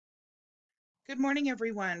Good morning,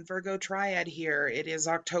 everyone. Virgo Triad here. It is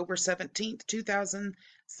October 17th,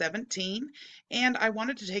 2017, and I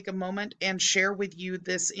wanted to take a moment and share with you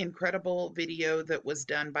this incredible video that was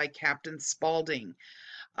done by Captain Spaulding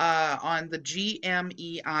on the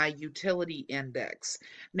GMEI Utility Index.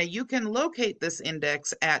 Now, you can locate this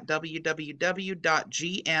index at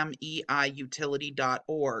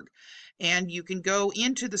www.gmeiutility.org. And you can go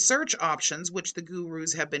into the search options, which the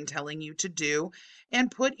gurus have been telling you to do,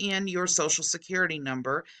 and put in your social security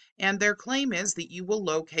number. And their claim is that you will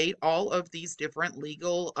locate all of these different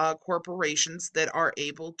legal corporations that are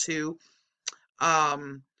able to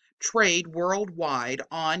um, trade worldwide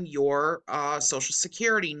on your social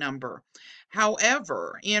security number.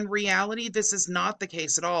 However, in reality, this is not the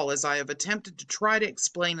case at all. As I have attempted to try to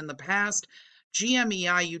explain in the past,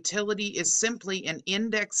 GMEI Utility is simply an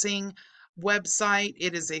indexing website.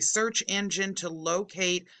 It is a search engine to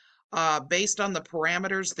locate, based on the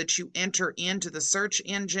parameters that you enter into the search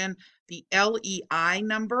engine, the LEI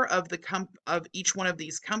number of of each one of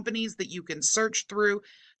these companies that you can search through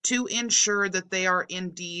to ensure that they are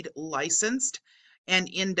indeed licensed and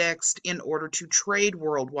indexed in order to trade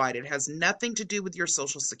worldwide. It has nothing to do with your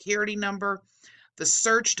social security number. The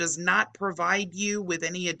search does not provide you with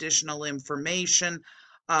any additional information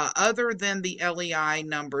other than the LEI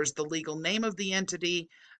numbers, the legal name of the entity,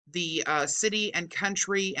 the city and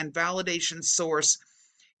country and validation source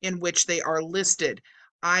in which they are listed.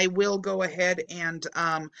 I will go ahead and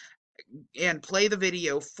play the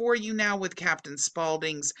video for you now with Captain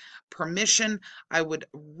Spaulding's permission. I would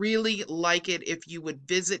really like it if you would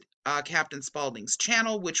visit Captain Spaulding's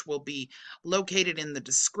channel, which will be located in the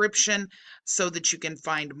description, so that you can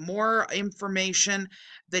find more information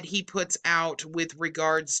that he puts out with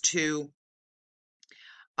regards to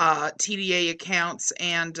TDA accounts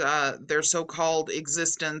and their so-called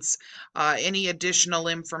existence, any additional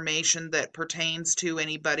information that pertains to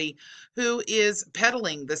anybody who is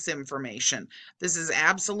peddling this information. This is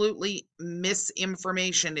absolutely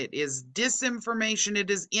misinformation. It is disinformation. It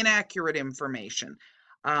is inaccurate information.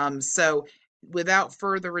 So without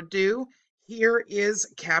further ado, here is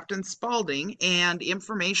Captain Spaulding and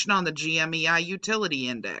information on the GMEI Utility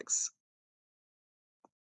Index.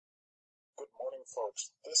 Good morning,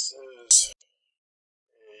 folks. This is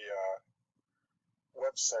a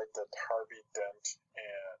website that Harvey Dent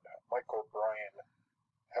and Mike O'Brien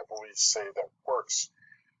heavily say that works,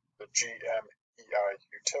 the GMEI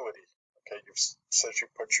utility. Okay, it says you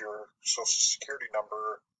put your social security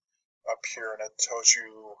number up here and it tells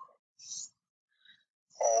you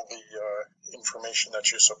all the information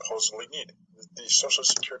that you supposedly need. The social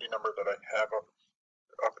security number that I have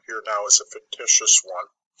up here now is a fictitious one.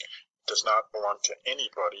 Does not belong to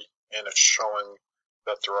anybody, and it's showing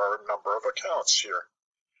that there are a number of accounts here.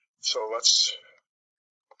 So let's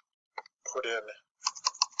put in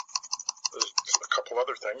a couple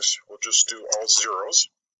other things. We'll just do all zeros.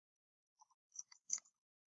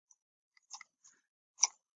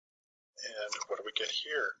 And what do we get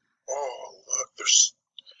here? Oh, look,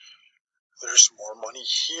 there's more money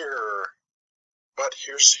here. But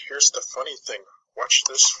here's the funny thing. Watch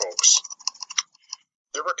this, folks.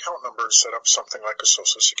 Their account number is set up something like a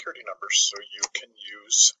social security number, so you can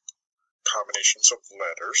use combinations of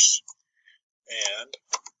letters and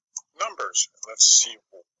numbers. Let's see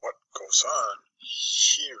what goes on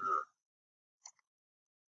here.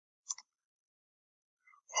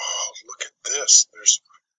 Oh, look at this. There's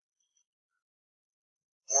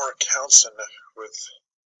more accounts with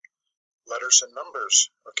letters and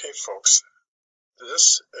numbers. Okay, folks,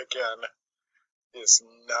 this, again, is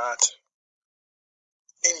not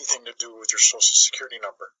anything to do with your social security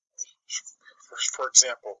number. For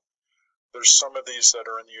example, there's some of these that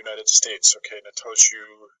are in the United States, okay, and it tells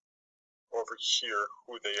you over here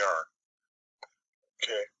who they are.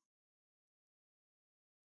 Okay.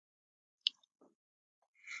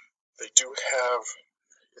 They do have,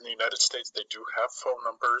 in the United States, they do have phone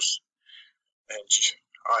numbers, and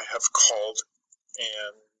I have called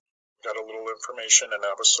and got a little information, and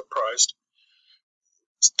I was surprised.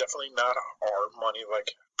 It's definitely not our money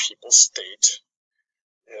like people state.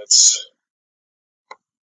 It's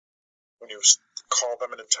when you call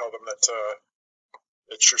them and tell them that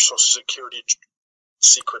it's your Social Security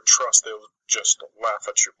secret trust, they'll just laugh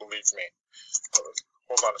at you, believe me.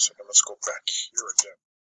 Hold on a second, let's go back here again.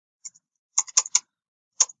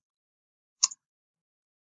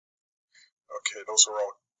 Okay, those are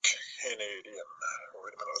all Canadian.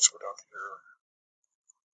 Wait a minute, let's go down here.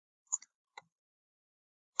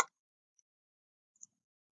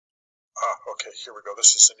 Okay, here we go.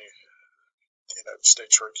 This is in the United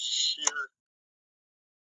States right here.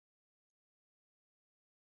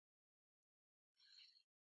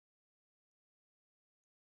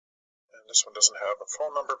 This one doesn't have a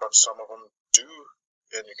phone number, but some of them do.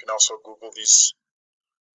 And you can also Google these.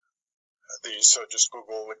 So just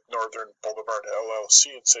Google like Northern Boulevard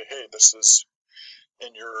LLC and say, hey, this is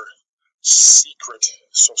in your secret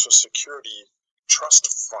Social Security trust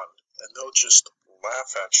fund, and they'll just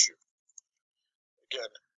laugh at you.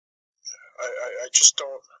 Again, I just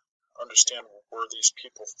don't understand where these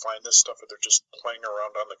people find this stuff, if they're just playing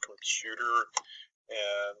around on the computer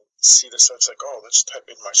and see this. It's like, oh, let's type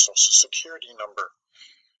in my Social Security number.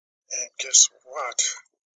 And guess what?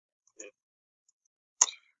 It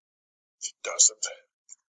doesn't.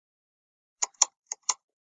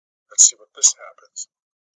 Let's see what this happens.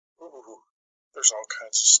 Ooh, there's all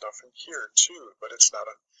kinds of stuff in here too, but it's not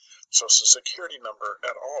a Social Security number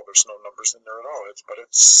at all. There's no numbers in there at all. But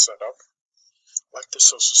it's set up like the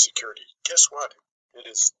Social Security. Guess what? It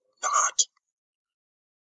is not.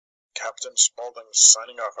 Captain Spaulding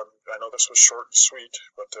signing off. I know this was short and sweet,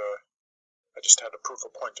 but I just had to prove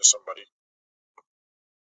a point to somebody.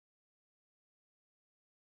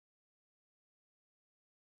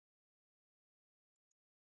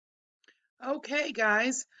 Okay,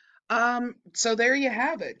 guys. So there you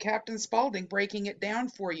have it. Captain Spaulding breaking it down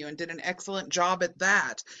for you and did an excellent job at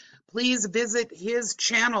that. Please visit his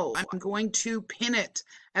channel. I'm going to pin it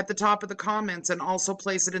at the top of the comments and also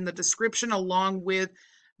place it in the description along with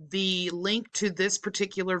the link to this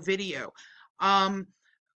particular video.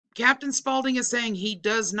 Captain Spaulding is saying he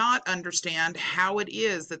does not understand how it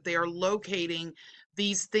is that they are locating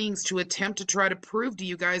these things to attempt to try to prove to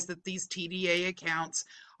you guys that these TDA accounts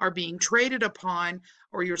are being traded upon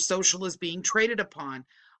or your social is being traded upon.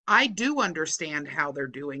 I do understand how they're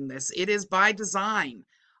doing this. It is by design.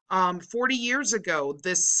 40 years ago,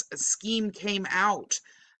 this scheme came out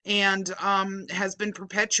and has been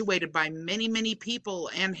perpetuated by many, many people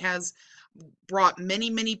and has brought many,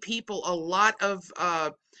 many people a lot of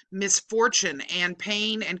misfortune and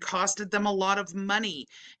pain and costed them a lot of money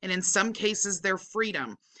and in some cases their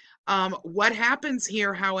freedom. What happens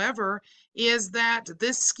here, however, is that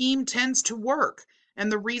this scheme tends to work.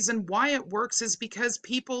 And the reason why it works is because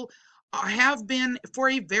people have been for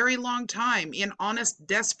a very long time in honest,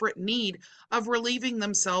 desperate need of relieving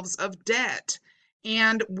themselves of debt.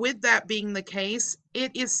 And with that being the case,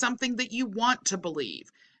 it is something that you want to believe.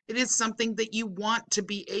 It is something that you want to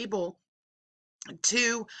be able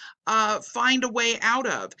to find a way out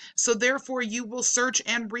of. So therefore, you will search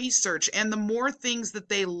and research. And the more things that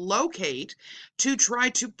they locate to try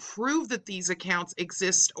to prove that these accounts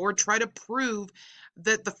exist or try to prove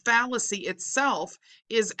that the fallacy itself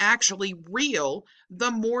is actually real, the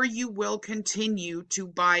more you will continue to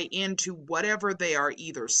buy into whatever they are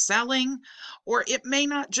either selling, or it may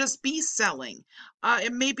not just be selling.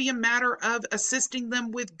 It may be a matter of assisting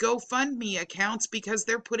them with GoFundMe accounts because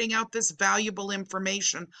they're putting out this valuable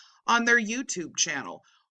information on their YouTube channel.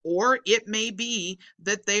 Or it may be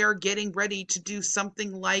that they are getting ready to do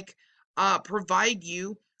something like provide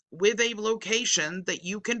you with a location that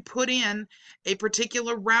you can put in a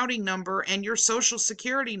particular routing number and your social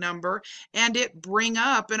security number and it bring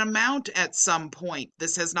up an amount at some point.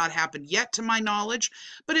 This has not happened yet to my knowledge,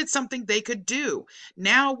 but it's something they could do.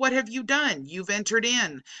 Now, what have you done? You've entered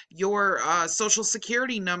in your social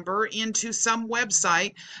security number into some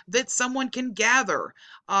website that someone can gather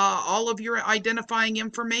all of your identifying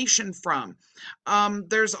information from.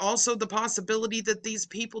 There's also the possibility that these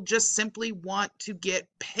people just simply want to get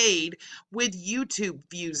paid with YouTube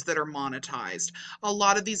views that are monetized. A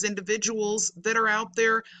lot of these individuals that are out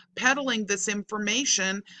there peddling this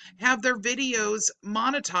information have their videos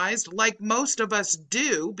monetized like most of us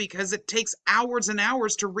do because it takes hours and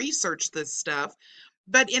hours to research this stuff.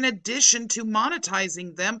 But in addition to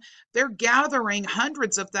monetizing them, they're gathering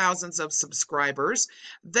hundreds of thousands of subscribers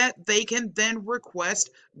that they can then request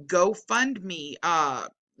GoFundMe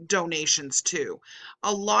donations to.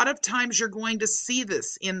 A lot of times you're going to see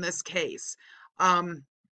this in this case.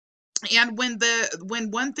 And when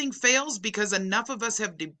one thing fails because enough of us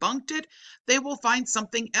have debunked it, they will find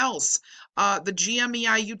something else. The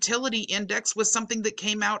GMEI utility index was something that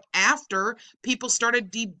came out after people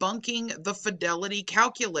started debunking the Fidelity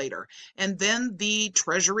calculator, and then the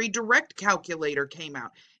Treasury Direct calculator came out.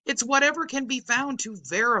 It's whatever can be found to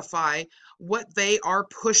verify what they are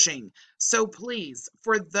pushing. So please,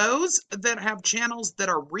 for those that have channels that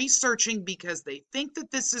are researching because they think that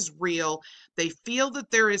this is real, they feel that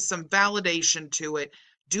there is some validation to it,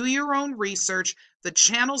 do your own research. The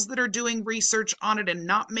channels that are doing research on it and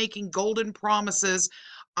not making golden promises,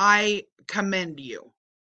 I commend you.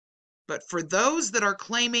 But for those that are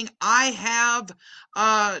claiming, I have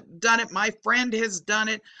done it, my friend has done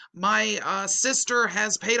it, my sister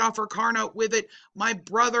has paid off her car note with it, my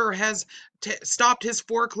brother has stopped his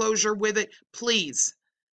foreclosure with it, please,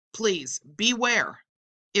 please beware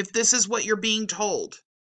if this is what you're being told,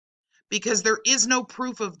 because there is no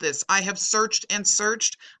proof of this. I have searched and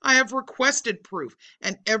searched. I have requested proof,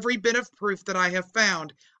 and every bit of proof that I have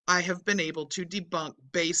found, I have been able to debunk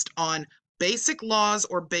based on basic laws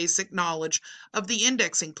or basic knowledge of the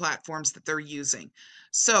indexing platforms that they're using.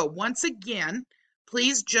 So, once again,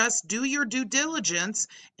 please just do your due diligence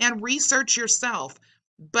and research yourself.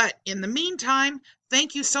 But in the meantime,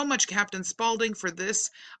 thank you so much, Captain Spaulding, for this.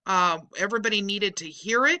 Everybody needed to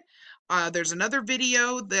hear it. There's another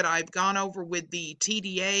video that I've gone over with the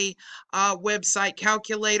TDA website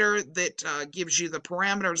calculator that gives you the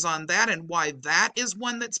parameters on that and why that is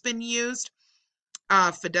one that's been used.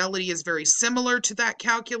 Fidelity is very similar to that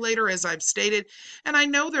calculator, as I've stated, and I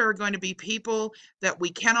know there are going to be people that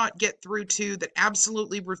we cannot get through to that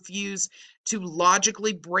absolutely refuse to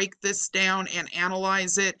logically break this down and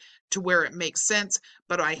analyze it to where it makes sense,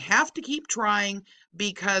 but I have to keep trying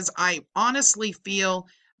because I honestly feel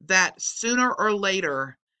that sooner or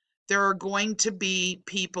later there are going to be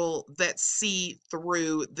people that see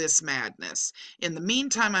through this madness. In the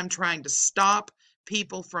meantime, I'm trying to stop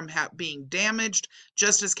people from being damaged,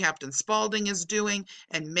 just as Captain Spaulding is doing,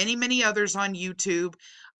 and many, many others on YouTube,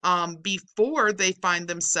 before they find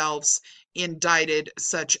themselves indicted,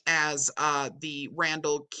 such as the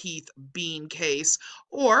Randall Keith Bean case,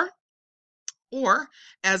 or,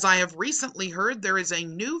 as I have recently heard, there is a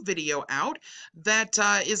new video out that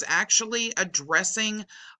is actually addressing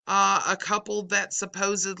a couple that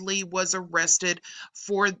supposedly was arrested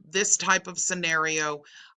for this type of scenario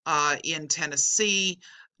in Tennessee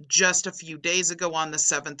just a few days ago on the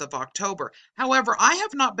 7th of October. However, I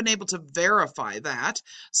have not been able to verify that.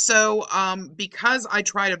 So because I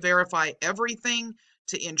try to verify everything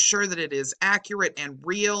to ensure that it is accurate and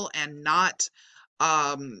real and not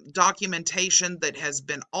documentation that has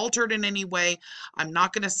been altered in any way, I'm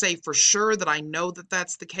not going to say for sure that I know that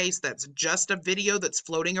that's the case. That's just a video that's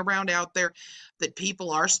floating around out there that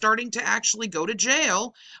people are starting to actually go to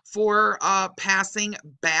jail for passing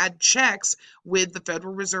bad checks with the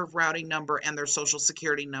Federal Reserve routing number and their Social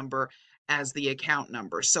Security number as the account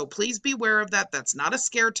number. So please beware of that. That's not a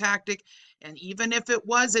scare tactic. And even if it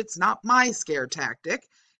was, it's not my scare tactic.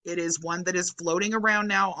 It is one that is floating around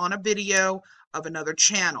now on a video of another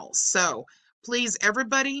channel. So please,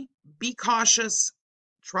 everybody, be cautious.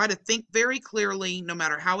 Try to think very clearly, no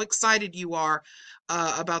matter how excited you are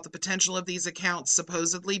about the potential of these accounts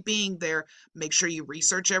supposedly being there. Make sure you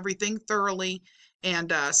research everything thoroughly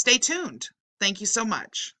and stay tuned. Thank you so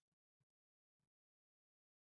much.